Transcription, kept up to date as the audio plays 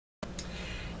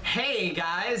Hey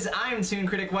guys, I'm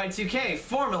ToonKriticY2K,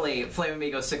 formerly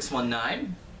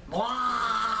FlameAmigo619.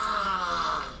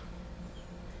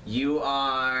 You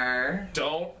are...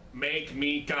 Don't make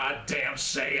me goddamn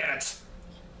say it!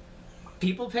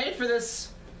 People paid for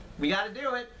this. We gotta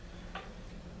do it.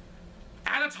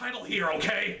 Add a title here,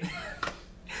 okay?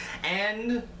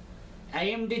 And... I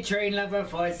am the train lover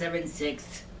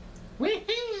 476.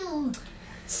 Woohoo!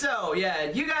 So,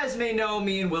 yeah, you guys may know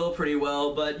me and Will pretty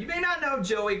well, but you may not know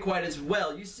Joey quite as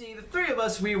well. You see, the three of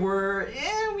us, we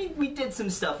did some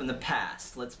stuff in the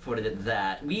past. Let's put it at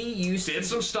that. We used to... Did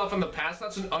some stuff in the past?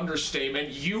 That's an understatement.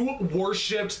 You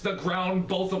worshipped the ground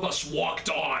both of us walked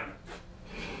on.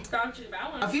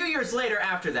 A few years later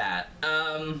after that,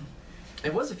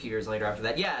 it was a few years later after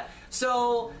that, yeah.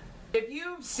 So, if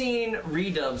you've seen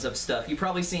redubs of stuff, you've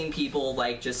probably seen people,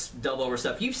 like, just dub over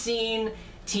stuff. You've seen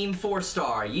Team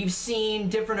 4-Star, you've seen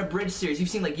different abridged series, you've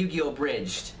seen, like, Yu-Gi-Oh!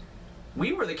 Abridged.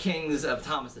 We were the kings of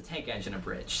Thomas the Tank Engine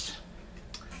Abridged.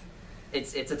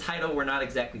 It's a title we're not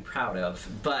exactly proud of,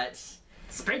 but...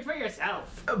 Speak for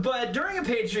yourself! But during a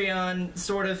Patreon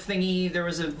sort of thingy, there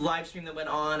was a live stream that went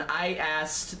on. I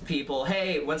asked people,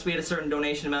 hey, once we hit a certain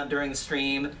donation amount during the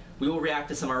stream, we will react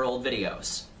to some of our old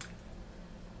videos.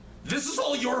 This is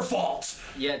all your fault!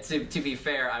 Yeah, to be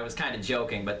fair, I was kind of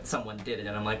joking, but someone did it,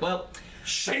 and I'm like, well...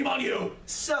 Shame on you!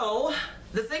 So,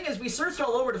 the thing is, we searched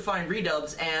all over to find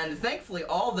redubs, and thankfully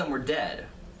all of them were dead.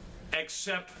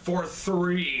 Except for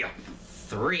 3.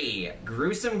 3.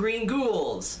 Gruesome Green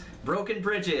Ghouls, Broken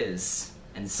Bridges,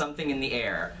 and Something in the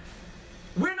Air.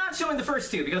 We're not showing the first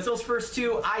 2, because those first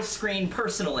 2 I screened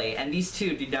personally, and these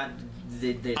 2 did not...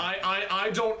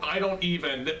 I don't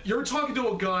even. You're talking to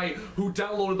a guy who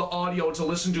downloaded the audio to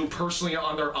listen to personally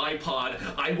on their iPod.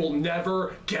 I will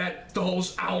never get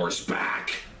those hours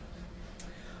back.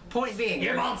 Point being,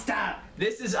 You won't stop!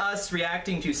 This is us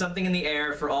reacting to Something in the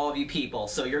Air for all of you people.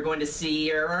 So you're going to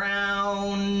see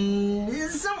around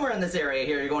somewhere in this area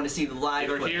here. You're going to see the live.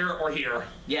 Either here or here.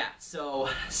 Yeah. So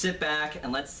sit back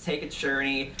and let's take a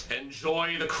journey.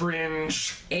 Enjoy the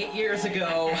cringe. 8 years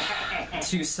ago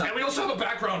to something. And we also have a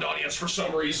background audience for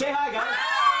some reason. Say hi, guys.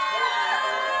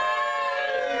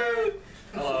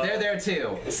 They're there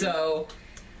too. So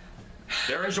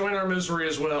they're enjoying our misery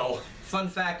as well. Fun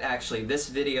fact, actually, this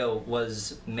video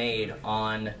was made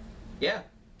on, yeah,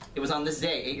 it was on this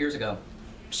day, 8 years ago.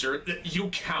 Sir, you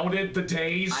counted the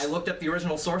days? I looked up the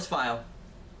original source file.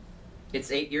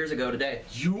 It's 8 years ago today.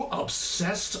 You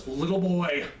obsessed little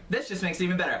boy. This just makes it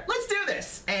even better. Let's do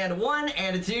this! And a 1,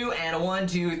 and a 2, and a 1,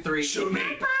 2, 3. Shoot me!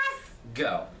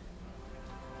 Go.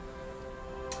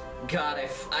 God,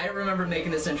 I remember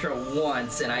making this intro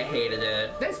once, and I hated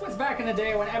it. This was back in the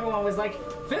day when everyone was like,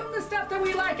 film the stuff that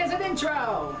we like as an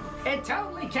intro! It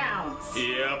totally counts!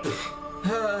 Yep.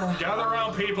 Gather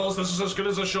around, peoples. This is as good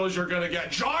as a show as you're gonna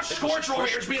get. Josh Scorcher over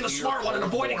here's being the smart one and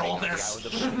avoiding all this.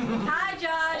 Hi,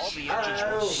 Josh. All the engines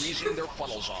were freezing their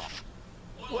funnels off.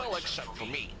 Well, except for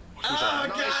me. Oh,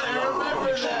 God, I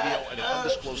remember that!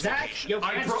 Zach, you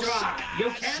can't draw! You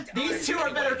can't... These 2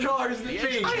 are better drawers than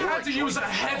me! I had to use a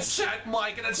headset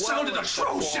mic and it sounded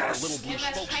atrocious! And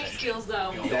that's prank skills,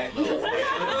 though.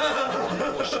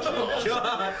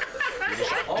 God.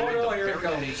 Oh no, here it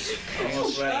comes.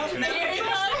 Almost ready.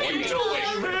 What are you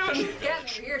doing, man? Get me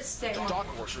here, stay on. Dog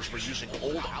horsers were using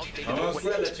old, outdated Almost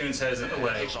ready. The Toons has it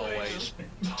away. As always,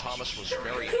 Thomas was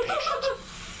very impatient.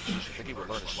 I think he would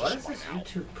learn his lesson by now.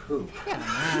 YouTube poop? Come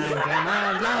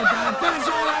on,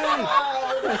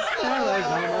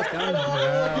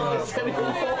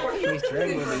 He's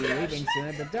true, we'll be leaving soon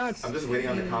at the docks. I'm just waiting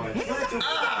on the comments.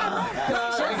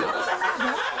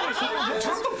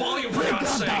 Turn the volume for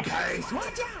God's sake!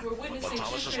 We're witnessing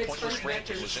Thomas's ToonKritic's pointless first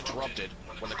ranting record. was interrupted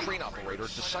when the crane operator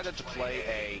decided to play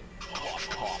a cough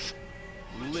cough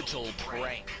little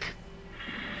prank.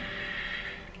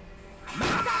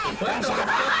 I'm back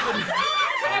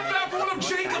for one of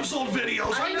Jacob's old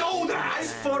videos, I know that! I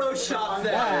photoshopped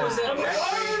that.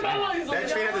 That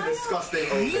train has a disgusting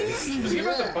face. Is he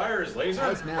about to fire his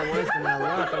laser? It's now worse than a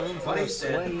locker room full Funny of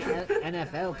sweaty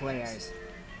NFL players.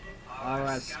 Or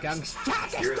a skunk's...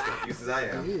 You're as confused as I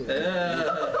am.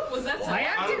 Was that My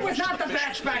acting was not the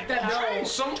best back then, no!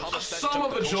 Some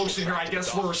of the jokes in here, I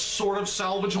guess, were sort of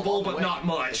salvageable, but not They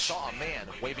much. saw a man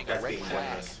waving a That's red being flag.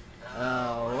 generous.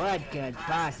 Oh, what could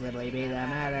possibly be the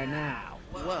matter now?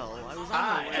 Well, I was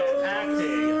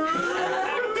Acting.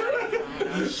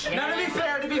 Now,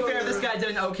 to be fair, this guy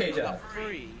did an okay job.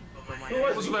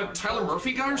 Was it that Tyler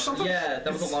Murphy guy or something? Yeah,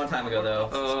 that was a long time ago, though.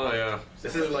 Oh, yeah.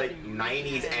 This is like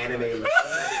 90s anime. Remember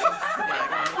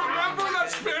that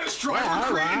Spanish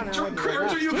destroyed your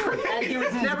character you created. And he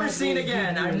was never seen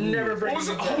again. I've never been. What was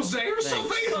it, Jose or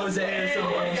something? Jose or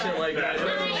some bullshit like that.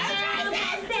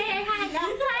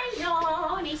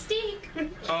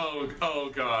 Oh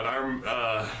God,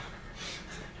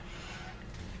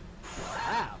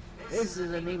 Wow, this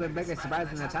is an even bigger surprise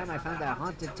than the time I found that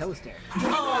haunted toaster.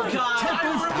 Oh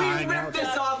God, we ripped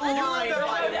this off line by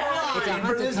line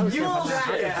for this bullshit.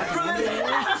 For this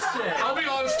bullshit. I'll be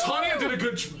honest, Tanya did a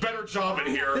better job in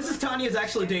here. This is Tanya's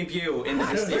actual debut in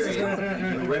this series.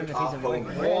 Ripped off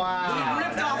Homer. Wow.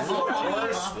 Ripped off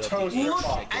Homer. Toaster. Look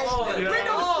at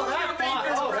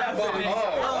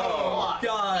Oh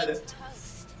God.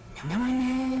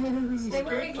 They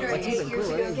were ignorant 8 years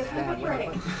ago. Give them a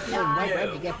break.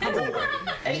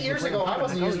 8 years ago, I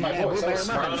wasn't using my voice. I was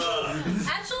smart.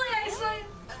 Actually,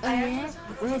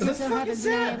 What is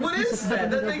that? What is that?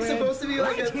 That thing's supposed to be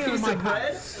like a piece of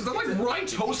bread? Is that like rye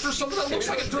toast or something? That looks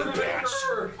like a dirt patch.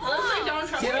 honestly, Donald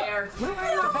Trump's hair.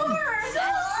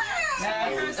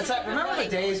 It's like, remember the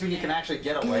days when you can actually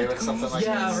get away with something like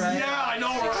this? Right. Yeah, I know,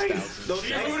 right? Those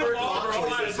expert block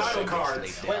choices. Title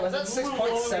cards. Wait, was that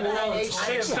 6.798?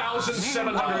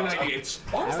 6,798.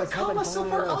 Why was the comma so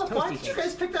far up? Why did you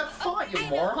guys pick that font, you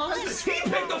morons? He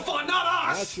picked the font, not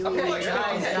us! Okay,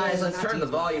 guys, let's turn the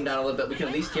volume down a little bit. We can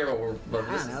at least hear what we're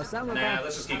listening. Let's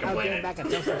just keep complaining.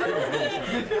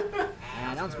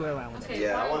 Don't square around with it. Okay,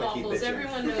 Yeah, I wanna waffles. keep it.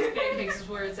 Everyone knows pancakes is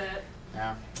where it's at.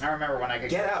 Yeah, I remember when I could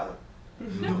Get out.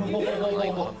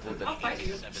 I'll fight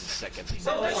you. 7 seconds.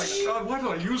 Oh my God, why do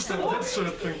I use that sort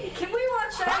of thing? Can we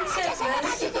watch that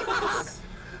segment?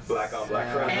 Black on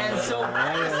black crime. And so,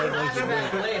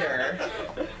 flashback later.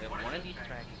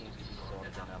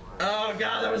 Oh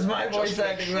God, that was my voice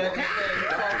acting. But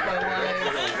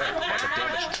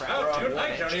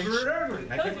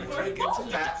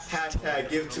Hashtag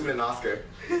give Toon an Oscar.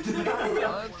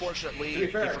 Unfortunately, To be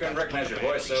fair, I couldn't recognize your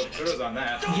voice, so kudos on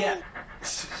that. yeah.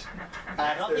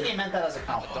 I don't think he meant that as a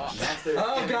compliment.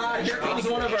 Oh God, here comes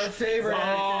one of our favorite.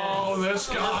 Oh, this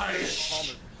guy.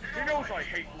 He knows I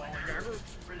hate lollygaggers.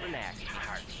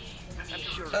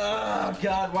 Oh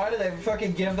God, why do they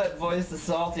fucking give that voice to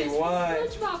Salty? Why?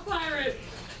 SpongeBob pirate.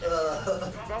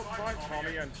 About time,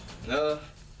 Tommy, and Hello.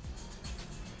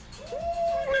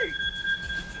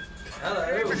 you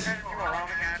around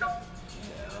again.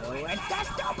 Oh, it's the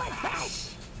stupid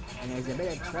fish! And there's a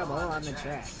bit of trouble on the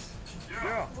tracks.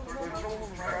 Yeah, there's no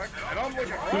track, and I'm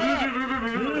looking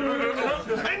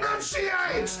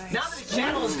Enunciate! Now that his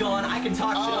channel is gone, I can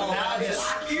talk shit all about it.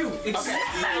 Fuck you!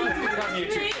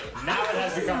 Now it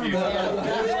has become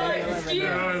YouTube.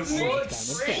 Yes.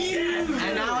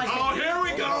 And now I Oh, here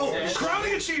we go!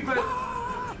 Crowning achievement!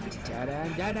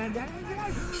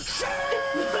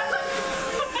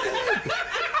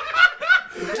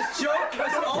 This joke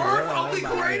was Of the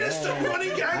greatest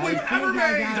running gag we've ever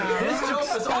made! This joke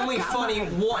was only funny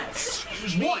once.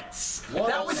 Once.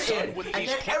 That was it. And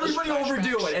then everybody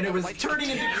overdo it, and it was turning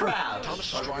into crowd.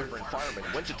 Thomas's driver and fireman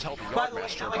went to tell the By the way,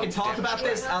 yardmaster now I about can the talk damage about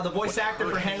this. done. The voice actor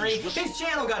for Henry, his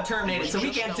channel got terminated, so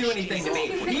he can't do anything to me.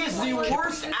 He is the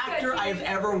worst actor I've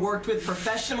ever worked with,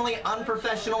 professionally,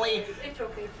 unprofessionally. It's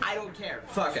okay. I don't care.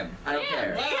 Fuck him. I don't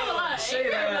care. Say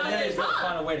that, then he's gonna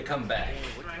find a way to come back.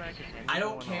 I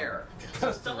don't care.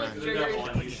 Don't like triggers.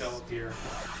 This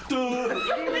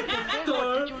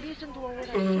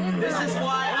is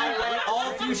why I let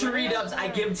all future redubs I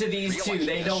give to these two.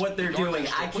 They know what they're doing.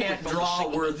 I can't draw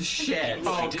worth shit.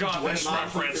 Oh God, this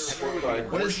reference.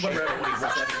 What is what reference is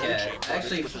that? Yeah,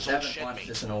 actually, I haven't watched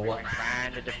this in a while.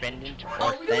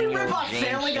 Oh, we did rip off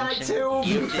Family Guy too?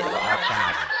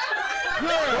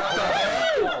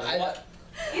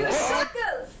 You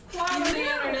suckers! Quality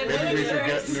internet.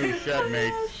 new shed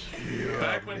mates.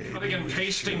 Back when cutting and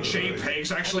pasting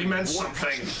JPEGs actually meant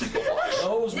something.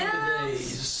 Those were the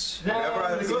days. Whenever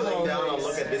I'm feeling down, I'll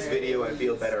look at this video and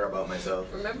feel better about myself.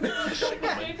 Remember?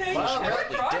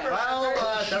 Well,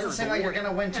 doesn't seem like you're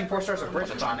gonna win 2 4 stars of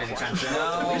Bridgerton anytime soon.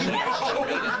 No.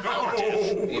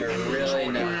 You're really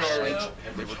not.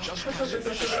 They were just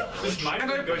This might have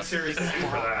been a good series to do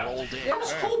for that. I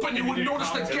was hoping you would notice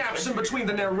the gaps in between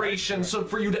the narration so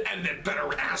for you to edit it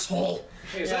better, asshole.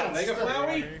 Hey, is that a Mega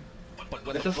Flowey? But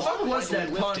when What the fuck was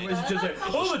that pun? Was just like,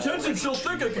 oh, attention, still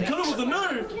think I can cut it with a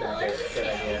knife. Good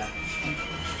idea.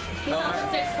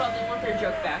 2006 called they want their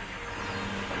joke back.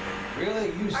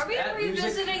 Really? Use Are we that music?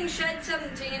 revisiting Shed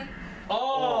 17?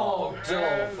 Oh,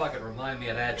 don't fucking remind me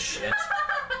of that shit.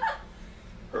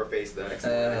 Her face the next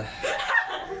the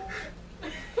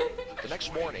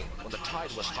next morning, when the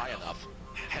tide was high enough,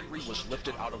 Henry was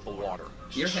lifted out of the water.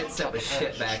 Your headset was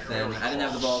shit back then. I didn't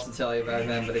have the balls to tell you about it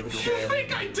then, but it was shit. You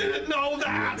think I didn't know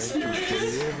that?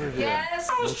 Yes.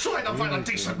 I was trying to find a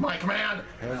decent mic, man.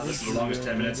 This is the longest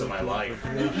 10 minutes of my life.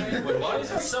 Wait, why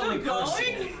is it suddenly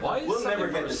cursing? Why is it suddenly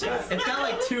cursing? It's got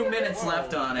like 2 minutes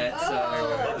left on it,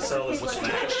 so... So this was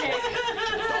smash.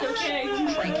 Okay.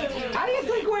 How do you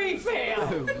think we feel?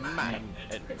 Oh, man.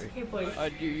 It's okay, boys. I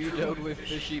knew you don't with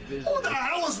fishy business. Who the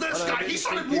hell is this guy? He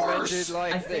sounded worse.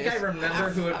 I think I remember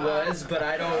who it was, but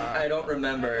I don't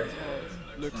remember.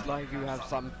 Looks like you have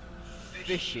some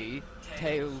fishy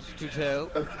tales to tell.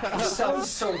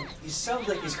 You sound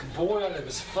like he's born out of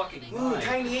his fucking mind. Ooh,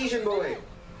 tiny Asian boy.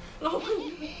 You're not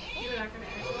gonna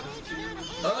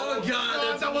Oh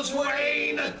god, that was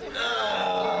Wayne!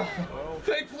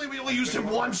 Thankfully we only used him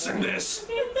once in this.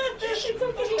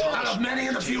 Out of many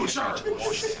in the future. Plot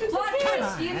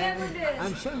twist, you never did.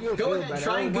 I'm sure you'll Go feel ahead, better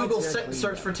try and once Google you're clean.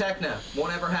 search for Techno.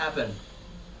 Won't ever happen.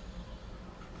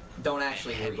 Don't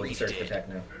actually Google search for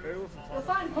Techno. We'll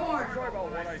find porn.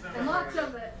 And lots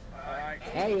of it.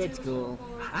 Hey, it's cool.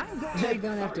 I'm glad I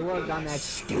don't have to work on that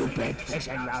stupid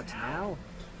fishing route now.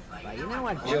 But you know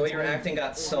what? Joey, your acting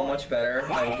got so much better.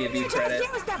 I will give you credit.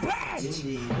 Use the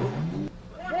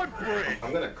bridge!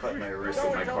 I'm gonna cut my wrist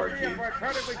with my card key. Have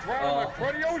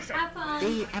fun.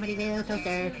 The Amityville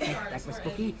toaster. That was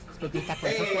spooky. Spooky, that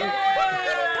was spooky.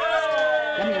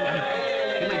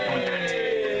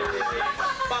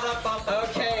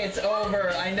 Okay, it's over.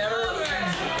 I never...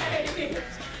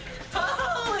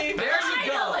 Holy, there you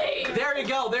go. There you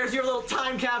go. There's your little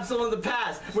time capsule in the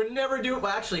past. We're never doing...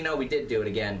 Well, actually, no, we did do it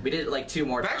again. We did it like 2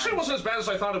 more times. Actually, it wasn't as bad as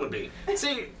I thought it would be.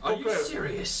 See, Are you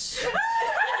serious?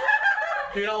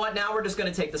 you know what? Now we're just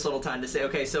going to take this little time to say,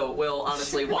 okay, so, Will,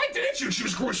 honestly... Why didn't you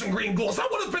choose gruesome green ghouls? That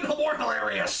would have been more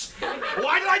hilarious.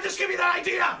 Why did I just give you that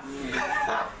idea?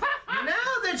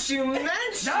 Now that you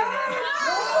mention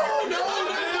No!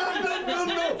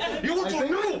 You want to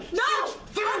know? No!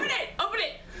 Open it! Open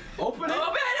it! Open it! Open it!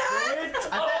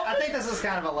 I think this is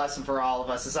kind of a lesson for all of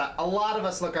us. Is that a lot of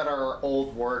us look at our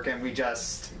old work and we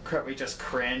just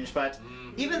cringe, but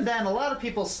even then, a lot of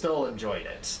people still enjoyed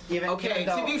it. Even though,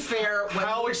 to be fair,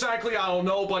 How exactly, I don't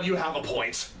know, but you have a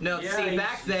point. No, see,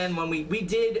 back then when we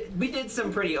did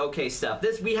some pretty okay stuff.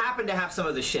 We happened to have some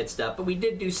of the shit stuff, but we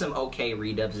did do some okay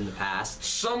redubs in the past.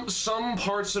 Some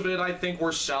parts of it I think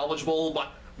were salvageable,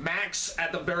 but Max,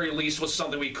 at the very least, was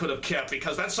something we could have kept,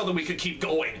 because that's something we could keep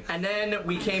going. And then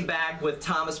we came back with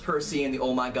Thomas Percy and the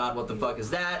Oh My God, What the Fuck Is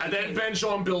That? And then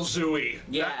Ben-John Bill Zooey.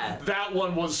 Yeah. That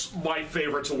one was my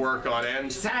favorite to work on,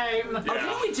 and... Same. Oh,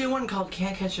 didn't we do one called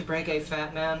Can't Catch a Break, A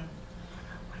Fat Man?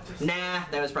 Nah,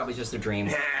 that was probably just a dream.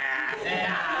 You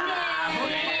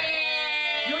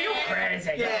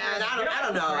crazy. Yeah, I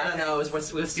don't know. It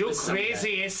was with You some guy.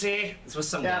 crazy, is he? It's with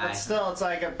some yeah, guy. but still, it's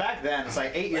like back then. It's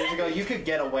like 8 years ago. You could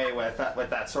get away with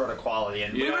that sort of quality.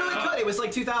 And We really could. It was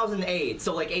like 2008,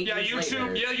 so like 8 years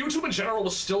later. Yeah, YouTube in general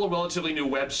was still a relatively new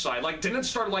website. Like, didn't it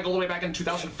start like all the way back in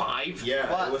 2005?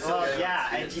 Yeah, it was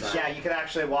you could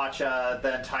actually watch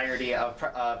the entirety of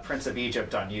Prince of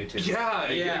Egypt on YouTube.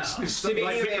 Yeah. To be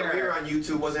fair, on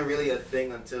YouTube wasn't really a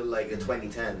thing until like the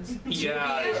 2010s.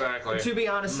 Yeah, exactly. To be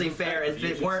honestly fair, if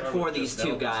it weren't for these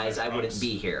two guys, I wouldn't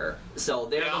be here. So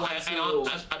they're the ones who...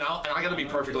 And I gotta be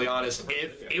perfectly honest,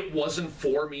 if it wasn't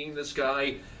for meeting this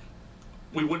guy,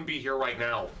 we wouldn't be here right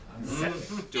now. It's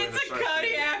a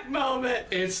Kodiak moment.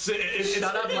 It's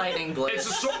Shut up, Lightning Blitz.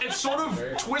 It's sort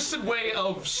of twisted way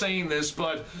of saying this,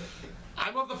 but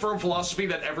I'm of the firm philosophy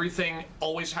that everything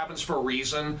always happens for a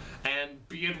reason, and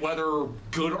be it whether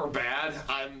good or bad,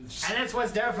 And this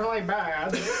was definitely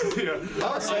bad.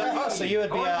 Yeah. So you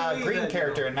would be a green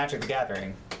character in Magic the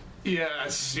Gathering.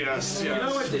 Yes. You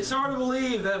know what? It's hard to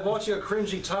believe that watching a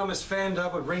cringy Thomas fan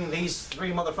dub would bring these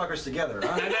 3 motherfuckers together,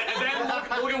 huh? And then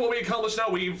look at what we accomplished now.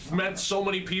 We've met so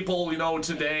many people,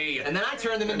 today. And then I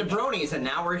turned them into bronies, and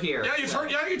now we're here. Yeah, you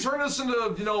turned us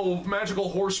into, magical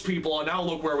horse people, and now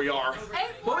look where we are.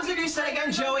 What was it you said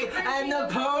again, Joey? And the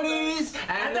ponies!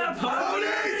 And the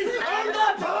ponies! And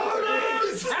the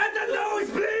ponies! And the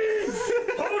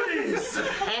nosebleeds! Ponies!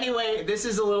 Anyway, this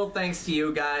is a little thanks to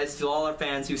you guys, to all our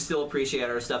fans who still appreciate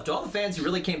our stuff, to all the fans who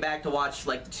really came back to watch,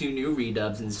 like, the 2 new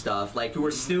redubs and stuff, like, who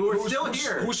are still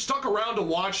here. Who stuck around to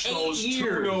watch those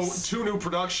 2 new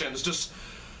productions. Just...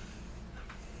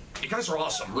 You guys are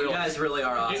awesome, really. You guys really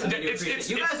are awesome.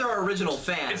 You guys are our original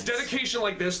fans. It's dedication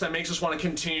like this that makes us want to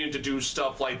continue to do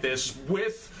stuff like this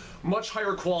with much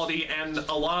higher quality and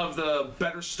a lot of the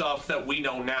better stuff that we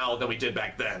know now than we did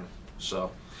back then.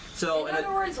 So in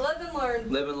other words, live and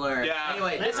learn. Live and learn. Yeah.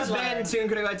 Anyway, this has been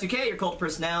ToonKriticY2K, your cult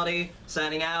personality,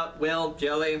 signing out. Will,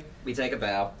 Joey, we take a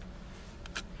bow.